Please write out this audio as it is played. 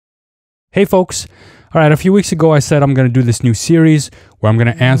Hey folks! Alright, a few weeks ago I said I'm going to do this new series where I'm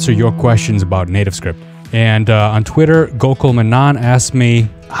going to answer your questions about NativeScript. And on Twitter, Gokul asked me,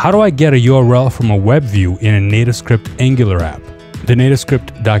 how do I get a URL from a WebView in a NativeScript Angular app? The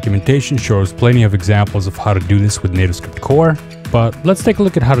NativeScript documentation shows plenty of examples of how to do this with NativeScript Core, but let's take a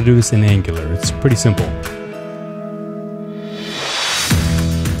look at how to do this in Angular. It's pretty simple.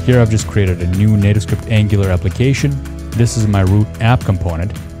 Here I've just created a new NativeScript Angular application. This is my root app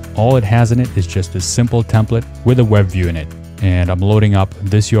component. All it has in it is just a simple template with a WebView in it. And I'm loading up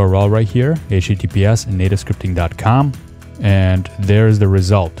this URL right here, https://nativescripting.com, and there's the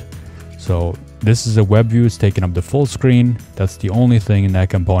result. So this is a WebView, it's taking up the full screen. That's the only thing in that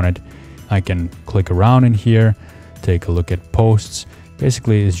component. I can click around in here, take a look at posts.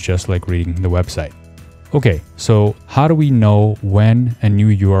 Basically, it's just like reading the website. Okay, so how do we know when a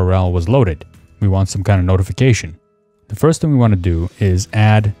new URL was loaded? We want some kind of notification. The first thing we want to do is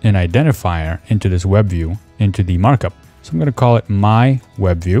add an identifier into this WebView, into the markup. So I'm going to call it my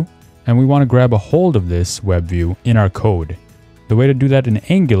WebView, and we want to grab a hold of this WebView in our code. The way to do that in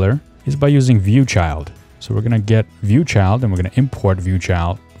Angular is by using viewchild. So we're going to get viewchild, and we're going to import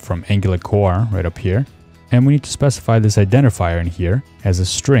viewchild from Angular core right up here. And we need to specify this identifier in here as a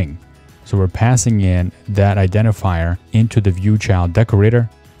string. So we're passing in that identifier into the viewchild decorator.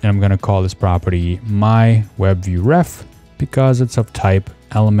 And I'm going to call this property my WebView ref because it's of type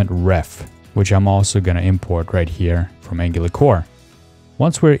element ref, which I'm also going to import right here from Angular core.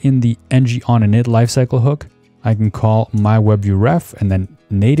 Once we're in the ng-on-init lifecycle hook, I can call my WebView ref and then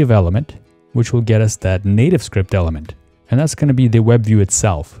native element, which will get us that NativeScript element. And that's going to be the WebView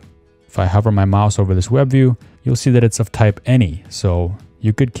itself. If I hover my mouse over this WebView, you'll see that it's of type any. So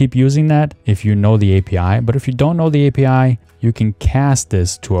you could keep using that if you know the API, but if you don't know the API, you can cast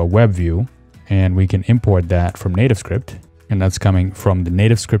this to a WebView and we can import that from NativeScript. And that's coming from the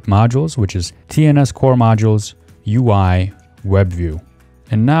NativeScript modules, which is TNS core modules, UI, WebView.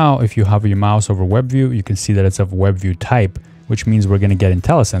 And now if you hover your mouse over WebView, you can see that it's of WebView type, which means we're going to get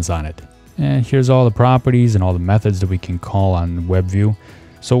IntelliSense on it. And here's all the properties and all the methods that we can call on WebView.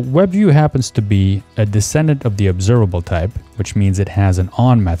 So WebView happens to be a descendant of the observable type, which means it has an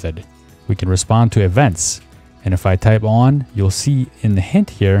on method. We can respond to events. And if I type on, you'll see in the hint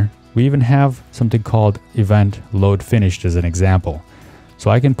here, we even have something called event load finished as an example. So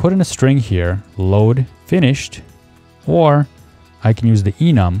I can put in a string here, load finished, or I can use the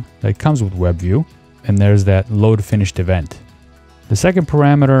enum that comes with WebView, and there's that load finished event. The second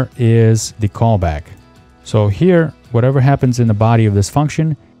parameter is the callback. So here, whatever happens in the body of this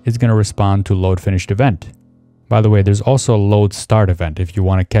function is going to respond to load finished event. By the way, there's also a load start event if you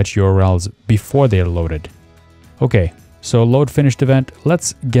want to catch URLs before they are loaded. Okay, so load finished event,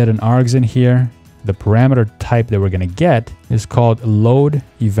 let's get an args in here. The parameter type that we're going to get is called load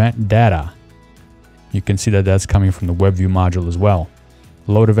event data. You can see that that's coming from the WebView module as well.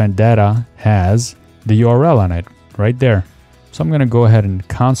 Load event data has the URL on it right there. So I'm going to go ahead and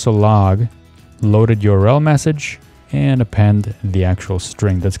console log loaded URL message and append the actual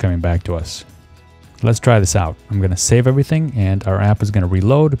string that's coming back to us. Let's try this out. I'm going to save everything and our app is going to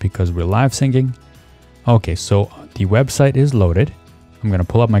reload because we're live syncing. Okay, so the website is loaded. I'm going to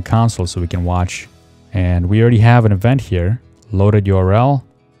pull up my console so we can watch. And we already have an event here, loaded URL.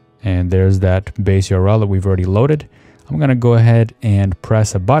 And there's that base URL that we've already loaded. I'm going to go ahead and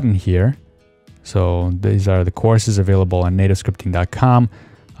press a button here. So these are the courses available on nativescripting.com.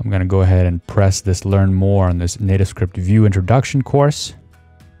 I'm going to go ahead and press this learn more on this NativeScript View introduction course.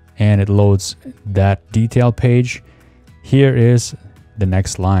 And it loads that detail page. Here is the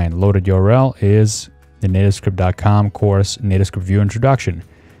next line. Loaded URL is the nativescript.com course NativeScript View introduction.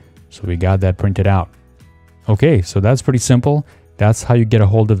 So we got that printed out. Okay, so that's pretty simple. That's how you get a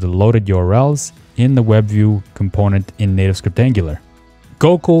hold of the loaded URLs in the WebView component in NativeScript Angular.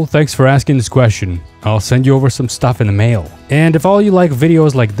 Gokul, thanks for asking this question. I'll send you over some stuff in the mail. And if all you like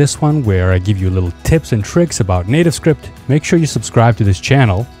videos like this one where I give you little tips and tricks about NativeScript, make sure you subscribe to this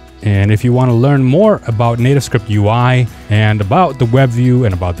channel. And if you want to learn more about NativeScript UI and about the WebView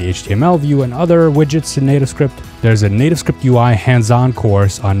and about the HTML view and other widgets in NativeScript, there's a NativeScript UI hands-on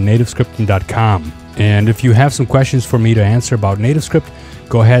course on nativescripting.com. And if you have some questions for me to answer about NativeScript,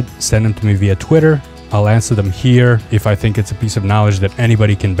 go ahead, send them to me via Twitter. I'll answer them here if I think it's a piece of knowledge that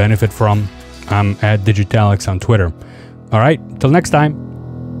anybody can benefit from. I'm at Digitalix on Twitter. All right, till next time.